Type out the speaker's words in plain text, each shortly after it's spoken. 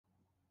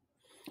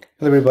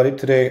Hello, everybody.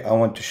 Today, I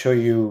want to show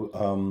you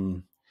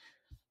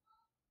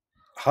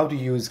how to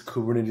use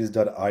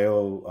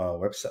Kubernetes.io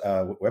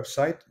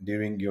website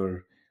during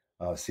your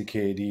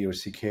CKAD or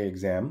CKA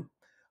exam.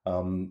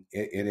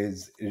 It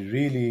is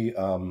really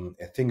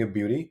a thing of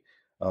beauty.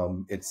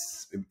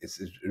 It's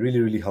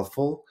really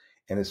helpful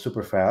and it's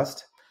super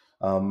fast.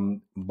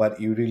 But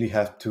you really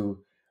have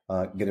to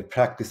get a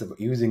practice of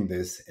using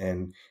this,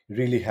 and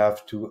really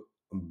have to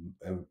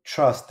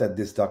trust that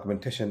this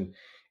documentation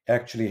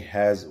actually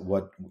has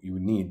what you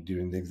need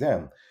during the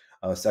exam.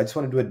 So I just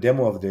want to do a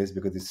demo of this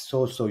because it's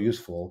so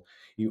useful.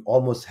 You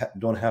almost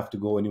don't have to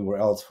go anywhere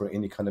else for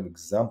any kind of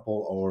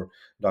example or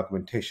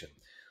documentation.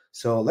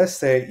 So let's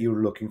say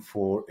you're looking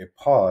for a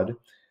pod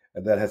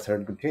that has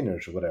certain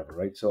containers or whatever,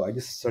 right? So I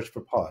just search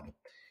for pod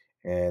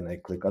and I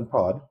click on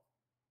pod,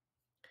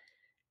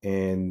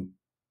 and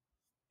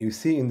you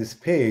see in this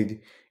page,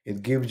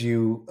 it gives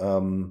you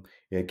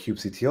a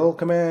kubectl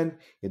command.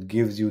 It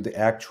gives you the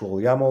actual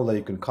YAML that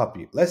you can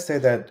copy. Let's say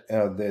that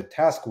the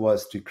task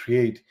was to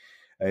create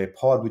a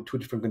pod with two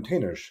different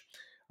containers.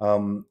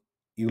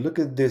 You look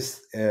at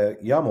this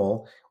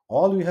YAML,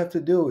 all you have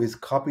to do is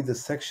copy the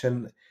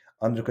section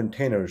under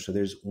containers. So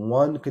there's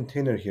one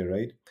container here,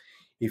 right?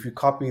 If you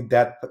copy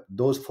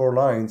those 4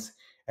 lines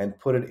and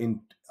put it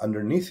in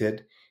underneath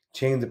it,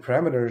 change the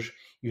parameters,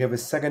 you have a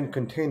second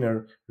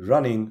container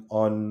running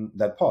on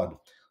that pod.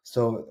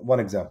 So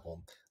one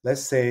example,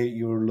 let's say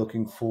you're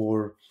looking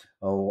for,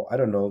 I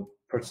don't know,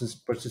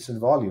 persistent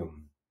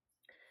volume,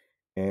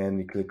 and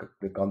you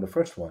click on the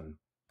first one.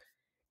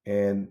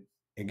 And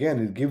again,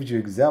 it gives you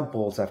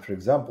examples after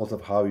examples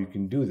of how you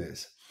can do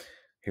this.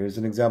 Here's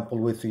an example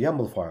with the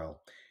YAML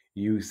file.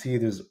 You see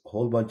there's a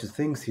whole bunch of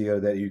things here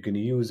that you can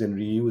use and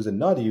reuse and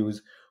not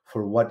use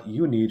for what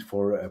you need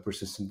for a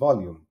persistent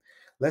volume.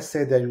 Let's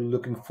say that you're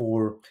looking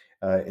for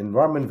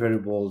environment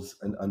variables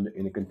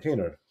in a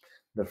container.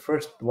 The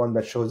first one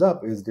that shows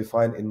up is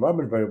define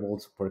environment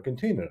variables for a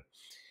container.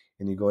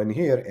 And you go in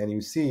here and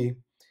you see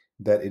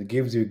that it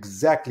gives you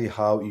exactly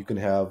how you can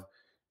have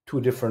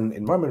two different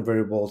environment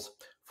variables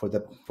for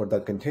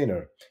that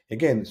container.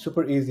 Again,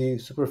 super easy,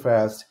 super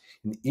fast,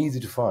 and easy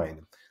to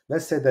find.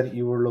 Let's say that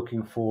you were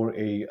looking for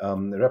a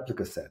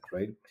replica set,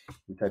 right?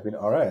 You type in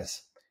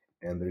rs,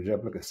 and there's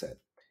replica set.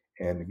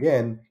 And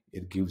again,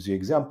 it gives you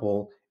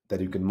example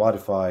that you can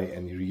modify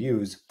and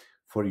reuse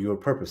for your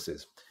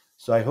purposes.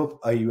 So I hope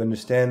you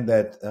understand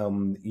that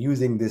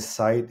using this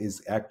site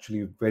is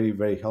actually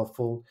very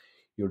helpful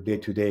your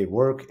day-to-day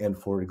work, and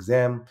for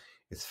exam.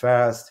 It's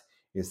fast,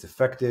 it's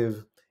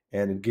effective,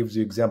 and it gives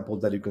you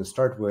examples that you can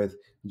start with.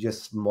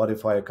 Just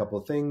modify a couple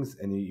of things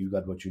and you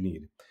got what you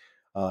need.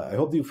 I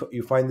hope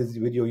you find this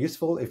video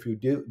useful. If you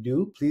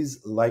do,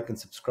 please like and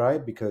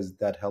subscribe, because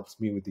that helps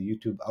me with the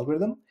YouTube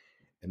algorithm,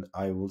 and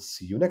I will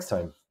see you next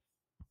time.